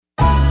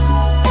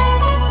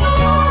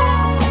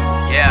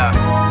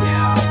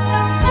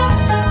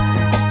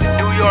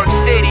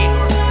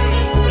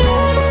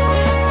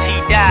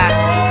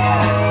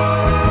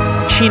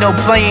Keno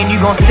playing, you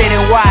gon' sit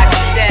and watch.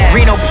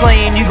 Reno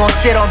playing, you gon'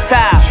 sit on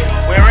top.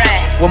 Where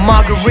at? With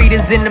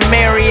margaritas in the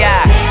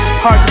Marriott.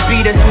 Hard to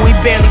beat us when we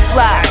barely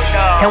fly.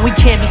 And we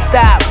can't be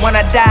stopped. When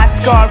I die,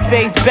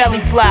 Scarface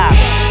belly flop.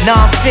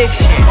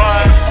 Non-fiction,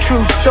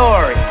 true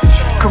story.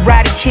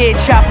 Karate Kid,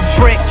 chop a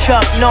brick,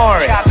 Chuck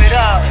Norris. Chop it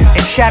up.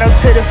 And shout out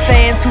to the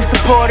fans who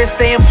support us.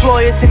 They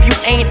employ us. If you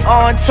ain't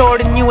on tour,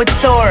 then you a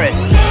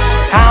tourist.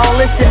 I don't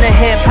listen to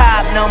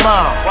hip-hop no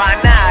more. Why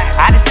not?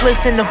 I just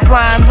listen to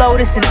Flying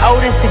Lotus and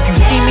Otis. If you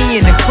see me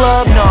in the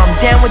club, know I'm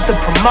down with the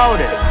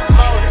promoters.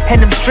 And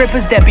them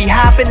strippers that be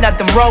hopping out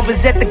them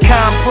Rovers at the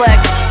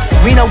complex.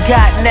 Reno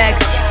got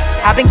next.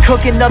 I've been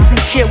cooking up some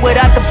shit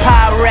without the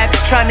Pyrex.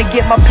 Trying to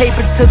get my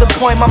paper to the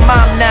point my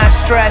mom not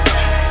stressed.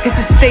 It's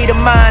a state of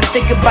mind,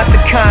 think about the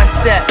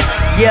concept.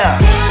 Yeah.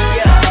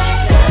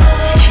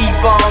 Keep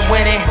on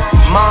winning,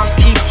 moms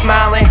keep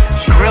smiling,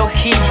 grill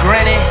keep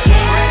grinning.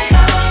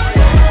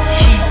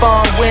 Keep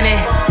on winning,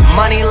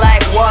 money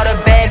like water,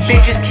 bad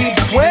bitches keep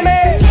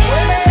swimming.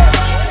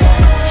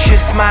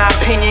 Just my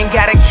opinion,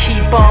 gotta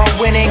keep on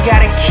winning,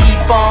 gotta keep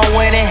on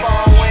winning.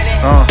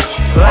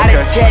 A lot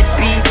of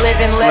deadbeat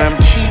living, let's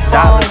keep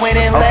on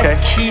winning,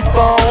 let's keep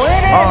on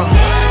winning.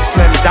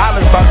 Slim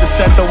Dollars about to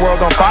set the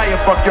world on fire.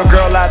 Fuck your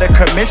girl out of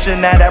commission,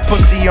 now that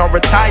pussy on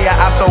retire.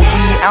 I sold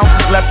weed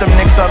ounces, left them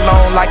nicks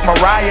alone like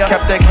Mariah.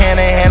 Kept the hand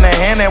in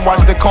hand and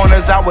watched the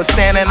corners I was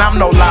standing.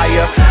 I'm no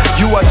liar,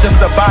 you are just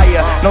a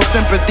buyer. No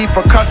sympathy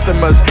for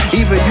customers.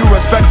 Either you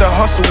respect the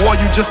hustle or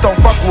you just don't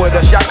fuck with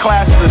us. Y'all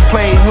classless,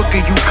 playing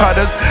hooker, you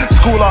cutters.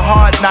 School of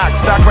hard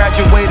knocks, I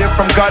graduated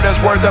from gutters.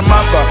 Word of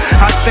mother,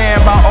 I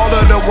stand by all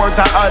of the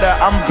words I utter.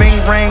 I'm Ving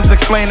Rhames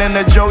explaining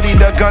to Jody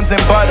the guns and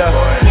butter.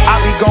 I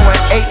be going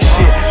ape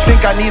shit,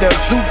 think I need a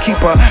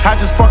zookeeper. I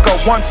just fuck her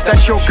once,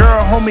 that's your girl,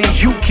 homie,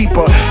 you keep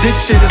her.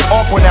 This shit is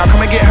awkward now,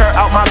 come and get her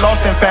out my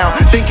lost and found.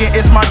 Thinking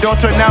it's my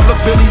daughter now, look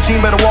Billie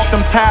Jean better walk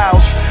them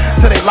towels.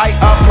 Till they light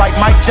up like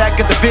Mike Jack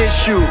at the Viz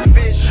shoot.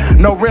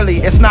 No really,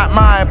 it's not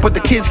mine, but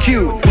the kid's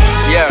cute.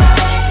 Yeah.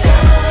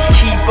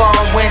 Keep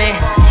on winning,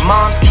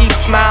 moms keep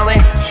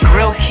smiling,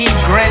 grill keep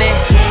grinning.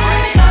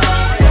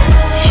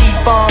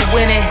 Keep on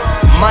winning,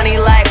 money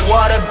like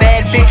water,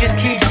 bad bitches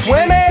keep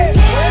swimming.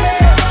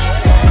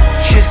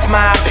 Just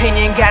my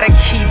opinion, gotta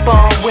keep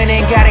on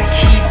winning, gotta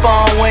keep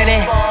on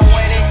winning.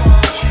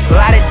 A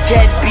lot of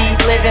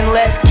deadbeat living,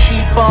 let's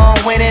keep on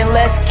winning,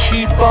 let's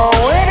keep on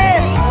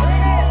winning.